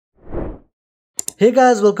Hey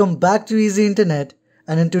guys, welcome back to Easy Internet,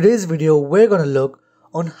 and in today's video we're gonna look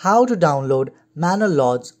on how to download Manor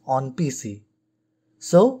Lodge on PC.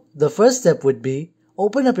 So the first step would be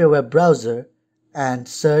open up your web browser and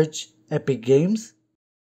search Epic Games.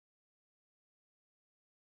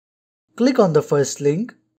 Click on the first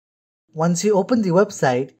link. Once you open the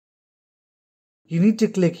website, you need to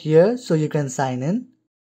click here so you can sign in.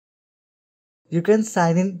 You can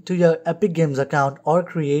sign in to your Epic Games account or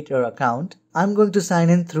create your account. I'm going to sign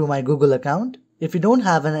in through my Google account. If you don't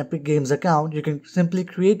have an Epic Games account, you can simply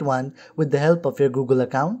create one with the help of your Google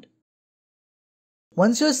account.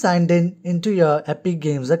 Once you're signed in into your Epic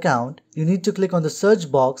Games account, you need to click on the search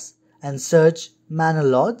box and search Manor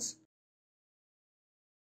Lodge.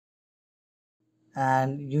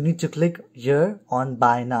 And you need to click here on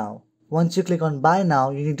Buy Now. Once you click on Buy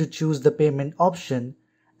Now, you need to choose the payment option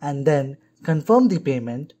and then confirm the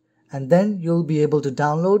payment, and then you'll be able to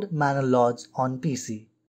download Manor Lodge on PC.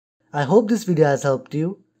 I hope this video has helped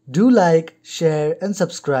you. Do like, share and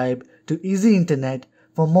subscribe to Easy Internet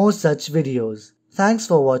for more such videos. Thanks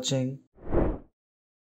for watching.